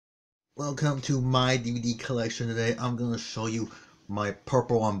Welcome to my DVD collection. Today I'm going to show you my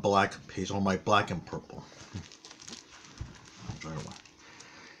purple on black piece, or my black and purple.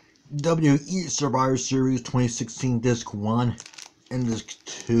 WE Survivor Series 2016 Disc 1 and Disc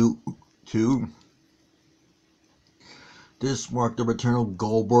 2. This marked the return of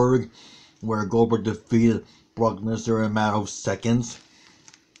Goldberg, where Goldberg defeated Brock Lesnar in a matter of seconds.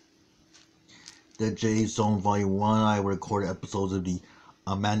 The J Zone Volume 1, I recorded episodes of the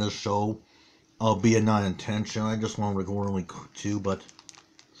Amanda Show, albeit not intentional. I just want to record only 2, but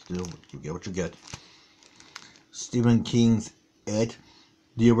still, you get what you get. Stephen King's It,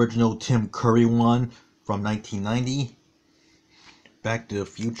 the original Tim Curry one from 1990. Back to the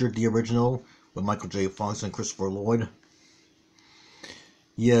Future, the original, with Michael J. Fox and Christopher Lloyd.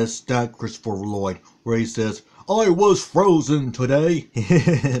 Yes, that Christopher Lloyd, where he says, "I was frozen today,"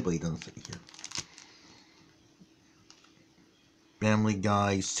 but he doesn't say it here. Family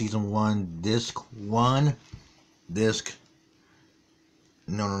Guy Season 1, Disc 1.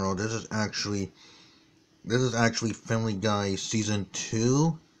 No, this is actually Family Guy Season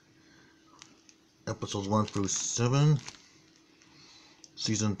 2. Episodes 1 through 7.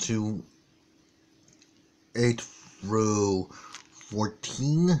 Season 2, 8 through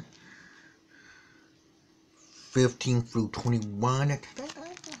 14. 15 through 21.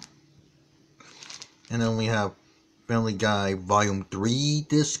 And then we have Family Guy Volume 3,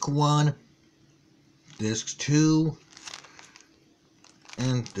 Disc 1, Disc 2,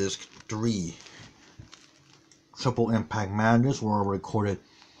 and Disc 3. Triple Impact Madness were recorded.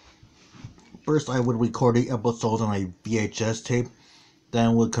 First, I would record the episodes on a VHS tape,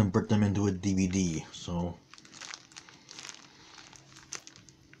 then would convert them into a DVD. So,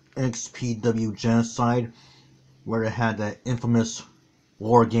 XPW Genocide, where it had that infamous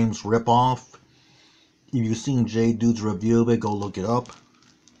War Games ripoff. If you've seen J Dude's review of it, go look it up.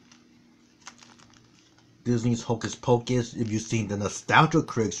 Disney's Hocus Pocus. If you've seen the Nostalgia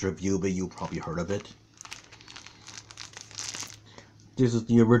Critics review of it, you've probably heard of it. This is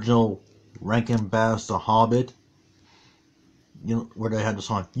the original Rankin Bass The Hobbit. You know, where they had the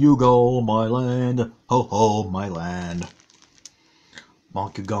song, "You Go My Land, Ho Ho My Land."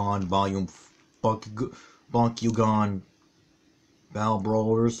 Bakugan Volume Bakugan Battle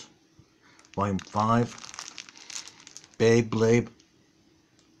Brawlers Volume 5. Beyblade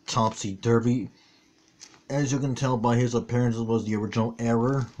Topsy Turvy. As you can tell by his appearance, it was the original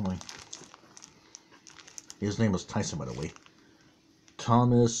error. His name was Tyson, by the way.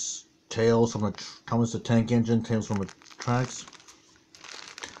 Thomas the Tank Engine, Tales from the Tracks.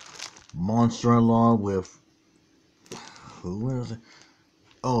 Monster-in-Law with, who is it?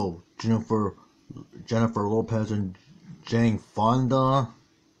 Oh, Jennifer Lopez and Jane Fonda.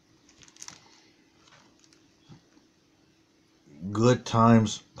 Good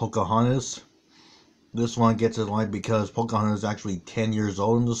Times Pocahontas. This one gets it right because Pocahontas is actually 10 years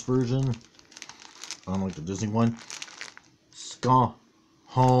old in this version, unlike the Disney one. Scott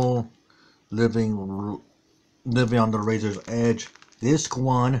Hall, Living on the Razor's Edge. Disc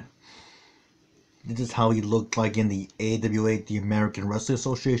 1. This is how he looked like in the AWA, the American Wrestling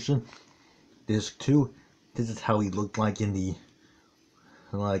Association. Disc 2. This is how he looked like in the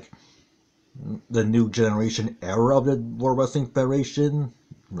new generation era of the World Wrestling Federation.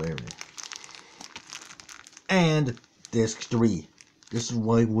 And Disc 3. This is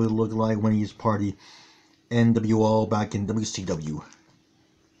what it would look like when he's part of NWO back in WCW.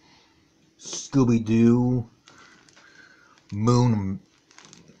 Scooby-Doo, Moon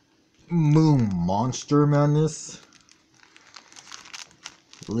Monster Madness,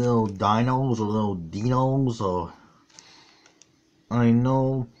 Little Dinos. I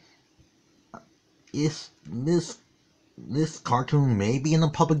know this cartoon may be in the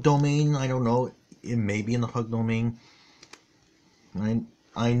public domain. I don't know. It may be in the public domain.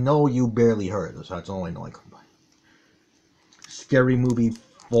 I know you barely heard this. That's all I know. Scary Movie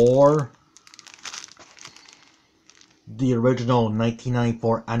 4. The original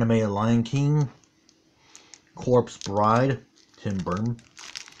 1994 animated Lion King. Corpse Bride, Tim Burton.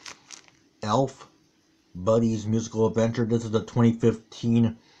 Elf, Buddy's Musical Adventure. This is the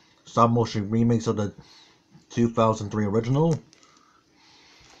 2015 stop motion remix of the 2003 original.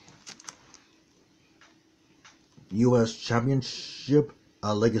 U.S. Championship,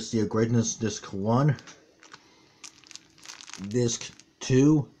 A Legacy of Greatness, Disc 1, Disc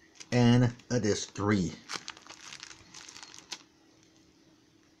 2, and a Disc 3.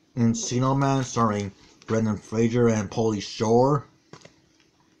 Encino Man, starring Brendan Fraser and Pauly Shore.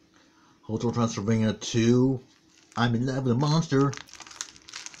 Hotel Transylvania 2, I'm in Love with a Monster.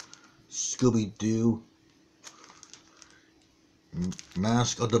 Scooby-Doo,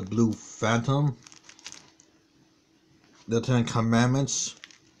 Mask of the Blue Phantom, the Ten Commandments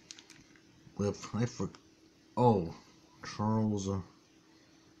with Charles,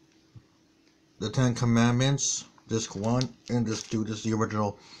 the Ten Commandments, disc 1, and disc 2. This is the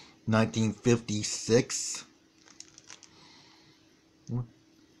original 1956.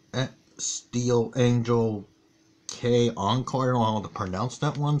 Steel Angel K Encore. I don't know how to pronounce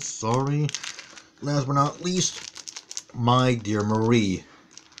that one. Sorry. Last but not least, My Dear Marie.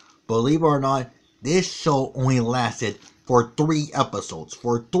 Believe it or not, this show only lasted for 3 episodes.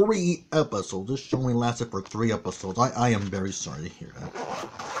 For 3 episodes. This show only lasted for 3 episodes. I am very sorry to hear that.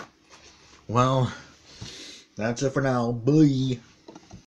 Well, that's it for now. Bye.